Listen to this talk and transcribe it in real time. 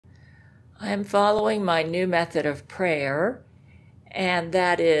I'm following my new method of prayer, and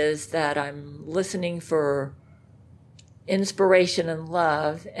that is that I'm listening for inspiration and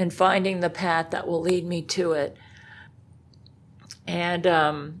love and finding the path that will lead me to it. And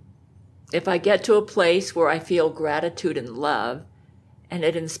if I get to a place where I feel gratitude and love and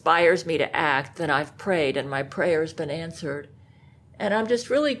it inspires me to act, then I've prayed and my prayer's been answered. And I'm just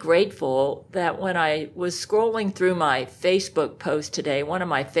really grateful that when I was scrolling through my Facebook post today, one of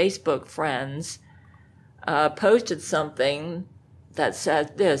my Facebook friends posted something that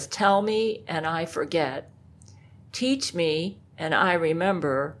said this: tell me and I forget, teach me and I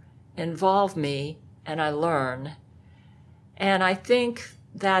remember, involve me and I learn. And I think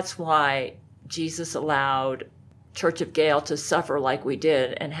that's why Jesus allowed Church of Gail to suffer like we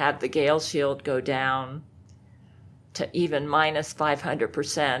did and have the Gail Shield go down to even minus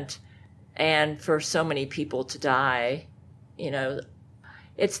 500%, and for so many people to die. You know,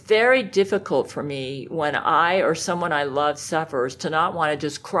 it's very difficult for me when I or someone I love suffers to not want to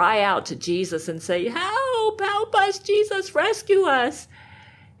just cry out to Jesus and say, help us, Jesus, rescue us.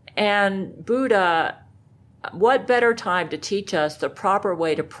 And Buddha, what better time to teach us the proper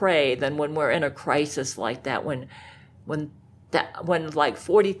way to pray than when we're in a crisis like that, when like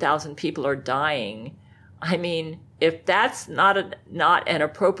 40,000 people are dying. I mean, if that's not an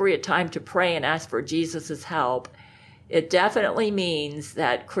appropriate time to pray and ask for Jesus' help, it definitely means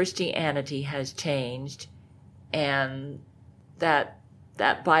that Christianity has changed, and that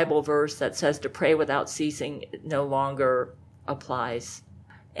Bible verse that says to pray without ceasing no longer applies.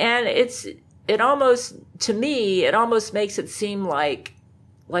 And it almost makes it seem like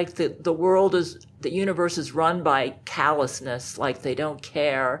the universe is run by callousness, like they don't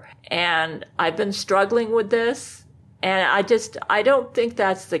care. And I've been struggling with this, and I don't think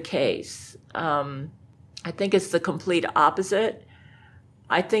that's the case. I think it's the complete opposite.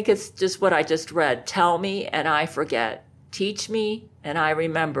 I think it's just what I just read. Tell me and I forget. Teach me and I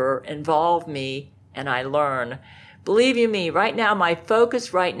remember. Involve me and I learn. Believe you me, right now, my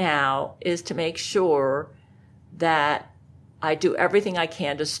focus right now is to make sure that I do everything I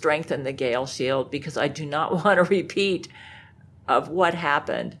can to strengthen the Gail Shield, because I do not want a repeat of what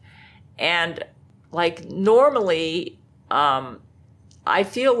happened. And like normally, I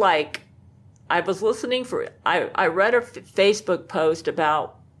feel like I was listening I read a Facebook post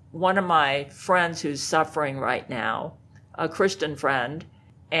about one of my friends who's suffering right now, a Christian friend,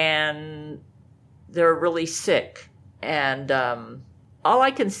 and they're really sick. And all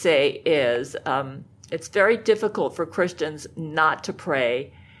I can say is it's very difficult for Christians not to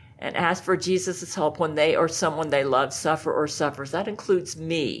pray and ask for Jesus' help when they or someone they love suffer or suffers. That includes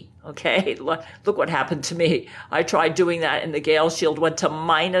me, okay? Look what happened to me. I tried doing that and the Gail Shield went to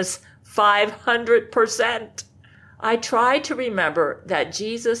minus 500%. I try to remember that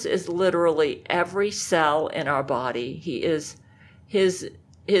Jesus is literally every cell in our body. He is, his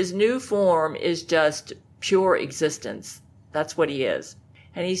new form is just pure existence. That's what he is.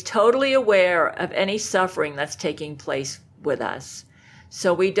 And he's totally aware of any suffering that's taking place with us.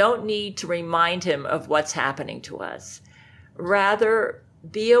 So we don't need to remind him of what's happening to us. Rather,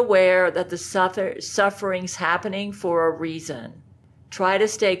 be aware that the suffering's happening for a reason. Try to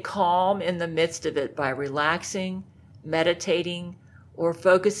stay calm in the midst of it by relaxing, meditating, or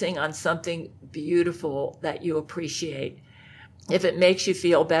focusing on something beautiful that you appreciate. If it makes you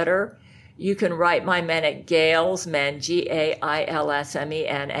feel better, you can write my men at gailsmen, GAILSMEN,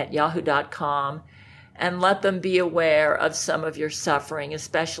 at yahoo.com, and let them be aware of some of your suffering,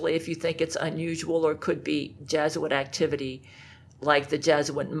 especially if you think it's unusual or could be Jesuit activity, like the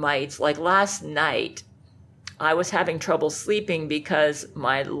Jesuit mites. Like last night, I was having trouble sleeping because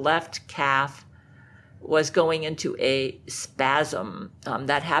my left calf was going into a spasm.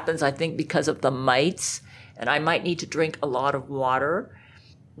 That happens, I think, because of the mites, and I might need to drink a lot of water.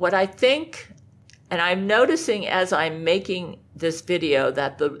 What I think, and I'm noticing as I'm making this video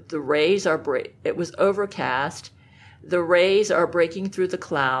that the rays are, it was overcast, the rays are breaking through the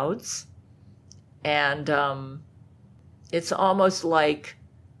clouds, and it's almost like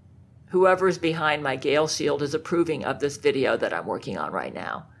whoever's behind my Gail Shield is approving of this video that I'm working on right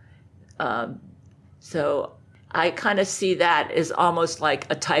now. So I kind of see that as almost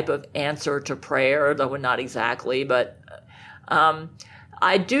like a type of answer to prayer, though not exactly, but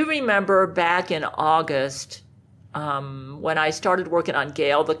I do remember back in August when I started working on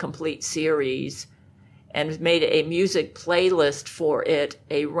Gail, the Complete series, and made a music playlist for it,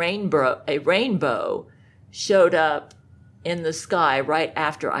 a rainbow showed up in the sky right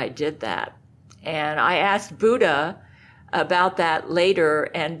after I did that. And I asked Buddha about that later,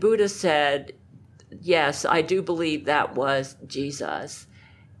 and Buddha said, yes, I do believe that was Jesus.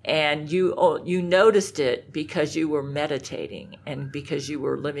 And you noticed it because you were meditating and because you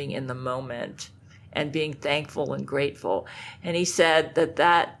were living in the moment and being thankful and grateful. And he said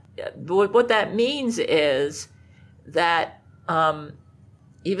what that means is that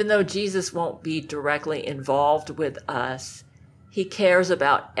even though Jesus won't be directly involved with us, he cares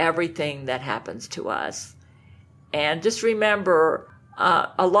about everything that happens to us. And just remember,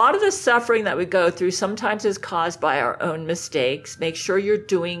 a lot of the suffering that we go through sometimes is caused by our own mistakes. Make sure you're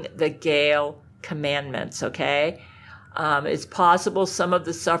doing the Gail commandments, okay? It's possible some of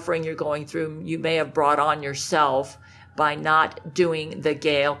the suffering you're going through you may have brought on yourself by not doing the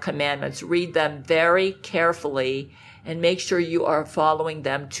Gail commandments. Read them very carefully and make sure you are following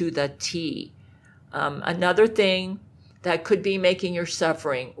them to the T. Another thing that could be making your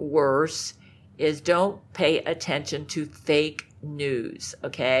suffering worse is don't pay attention to fake news,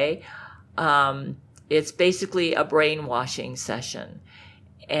 okay? It's basically a brainwashing session.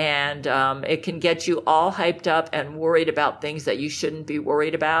 And it can get you all hyped up and worried about things that you shouldn't be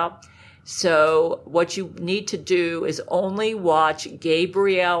worried about. So what you need to do is only watch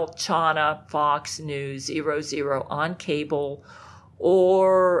Gabriel Chana Fox News 00 on cable,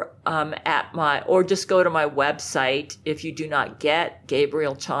 or or just go to my website if you do not get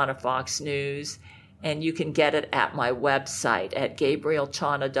Gabriel Chana Fox News, and you can get it at my website at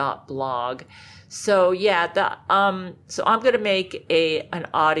gabrielchana.blog. So yeah, so I'm going to make an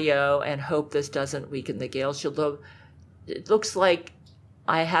audio and hope this doesn't weaken the Gail Schuler. It looks like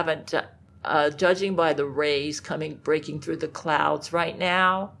I haven't, judging by the rays breaking through the clouds right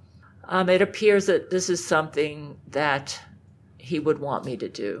now, it appears that this is something that he would want me to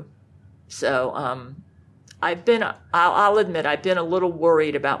do. So I'll admit, I've been a little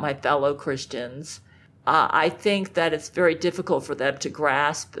worried about my fellow Christians. I think that it's very difficult for them to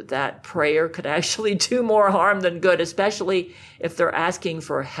grasp that prayer could actually do more harm than good, especially if they're asking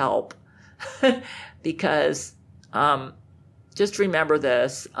for help. Because just remember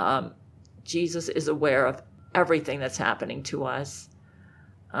this, Jesus is aware of everything that's happening to us.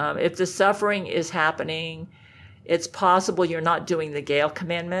 If the suffering is happening, it's possible you're not doing the Gail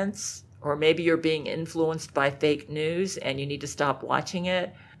commandments, or maybe you're being influenced by fake news and you need to stop watching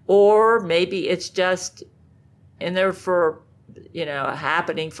it. Or maybe it's just in there for,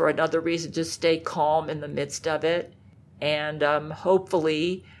 happening for another reason. Just stay calm in the midst of it. And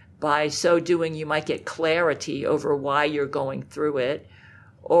hopefully by so doing, you might get clarity over why you're going through it.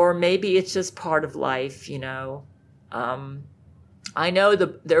 Or maybe it's just part of life, I know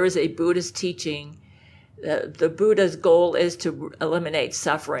there is a Buddhist teaching. The Buddha's goal is to eliminate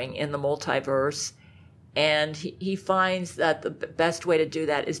suffering in the multiverse. And he finds that the best way to do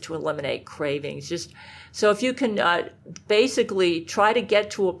that is to eliminate cravings. So if you can basically try to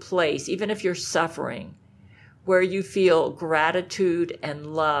get to a place, even if you're suffering, where you feel gratitude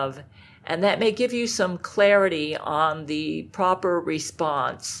and love, and that may give you some clarity on the proper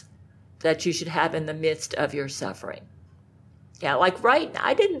response that you should have in the midst of your suffering. Yeah, like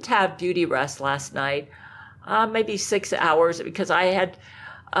I didn't have beauty rest last night, maybe 6 hours, because I had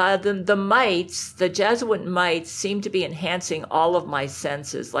the mites, the Jesuit mites, seem to be enhancing all of my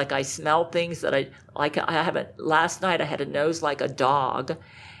senses. Like I smell things that last night I had a nose like a dog,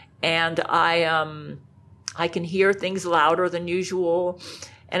 and I can hear things louder than usual.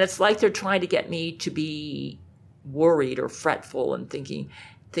 And it's like they're trying to get me to be worried or fretful and thinking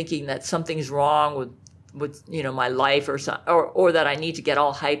that something's wrong with my life or that I need to get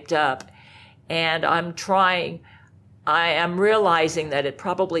all hyped up. And I am realizing that it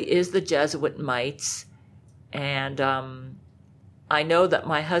probably is the Jesuit mites. And I know that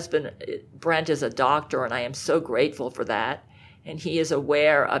my husband, Brent, is a doctor, and I am so grateful for that. And he is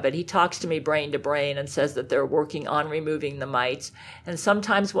aware of it. He talks to me brain to brain and says that they're working on removing the mites. And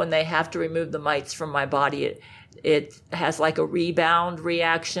sometimes when they have to remove the mites from my body, it has like a rebound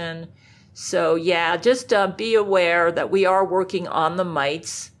reaction. So yeah, just be aware that we are working on the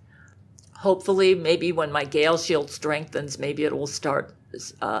mites. Hopefully, maybe when my Gail shield strengthens, maybe it will start,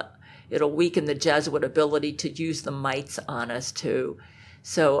 it'll weaken the Jesuit ability to use the mites on us too.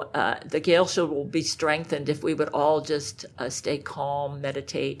 So the Gail shield will be strengthened if we would all just stay calm,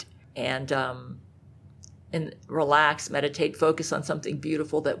 meditate, and relax, meditate, focus on something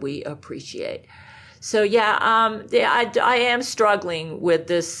beautiful that we appreciate. So yeah, I am struggling with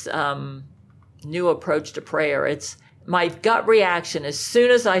this new approach to prayer. It's my gut reaction as soon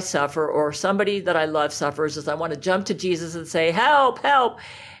as I suffer or somebody that I love suffers is I want to jump to Jesus and say, help, help.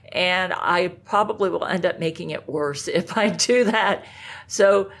 And I probably will end up making it worse if I do that.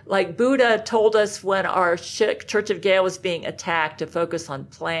 So like Buddha told us when our Church of Gail was being attacked to focus on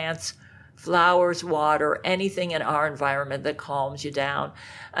plants, flowers, water, anything in our environment that calms you down.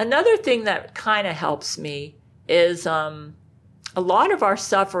 Another thing that kind of helps me is a lot of our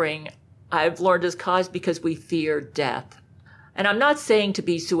suffering, I've learned, is caused because we fear death. And I'm not saying to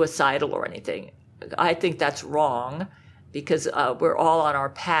be suicidal or anything. I think that's wrong, because we're all on our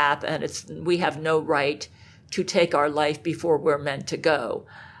path, and we have no right to take our life before we're meant to go.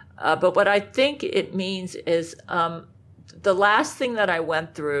 But what I think it means is the last thing that I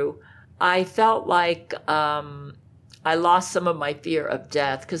went through, I felt like I lost some of my fear of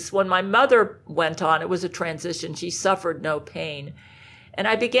death, because when my mother went on, it was a transition. She suffered no pain. And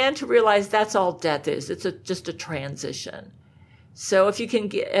I began to realize that's all death is. It's just a transition. So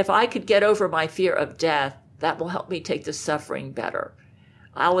if I could get over my fear of death, that will help me take the suffering better.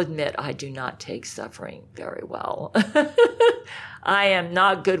 I'll admit I do not take suffering very well. I am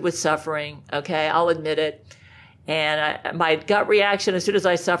not good with suffering, okay? I'll admit it. And my gut reaction as soon as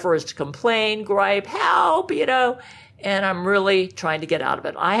I suffer is to complain, gripe, help, and I'm really trying to get out of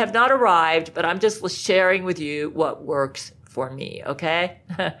it. I have not arrived, but I'm just sharing with you what works for me, okay?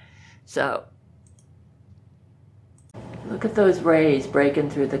 So, look at those rays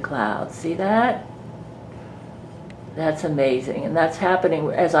breaking through the clouds. See that? That's amazing. And that's happening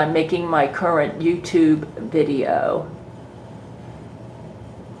as I'm making my current YouTube video.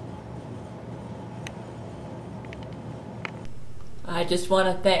 I just want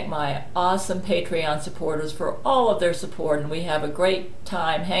to thank my awesome Patreon supporters for all of their support, and we have a great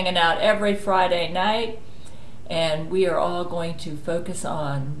time hanging out every Friday night, and we are all going to focus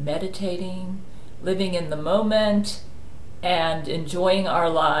on meditating, living in the moment, and enjoying our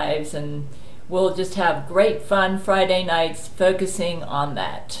lives, and we'll just have great fun Friday nights focusing on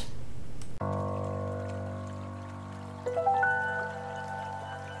that.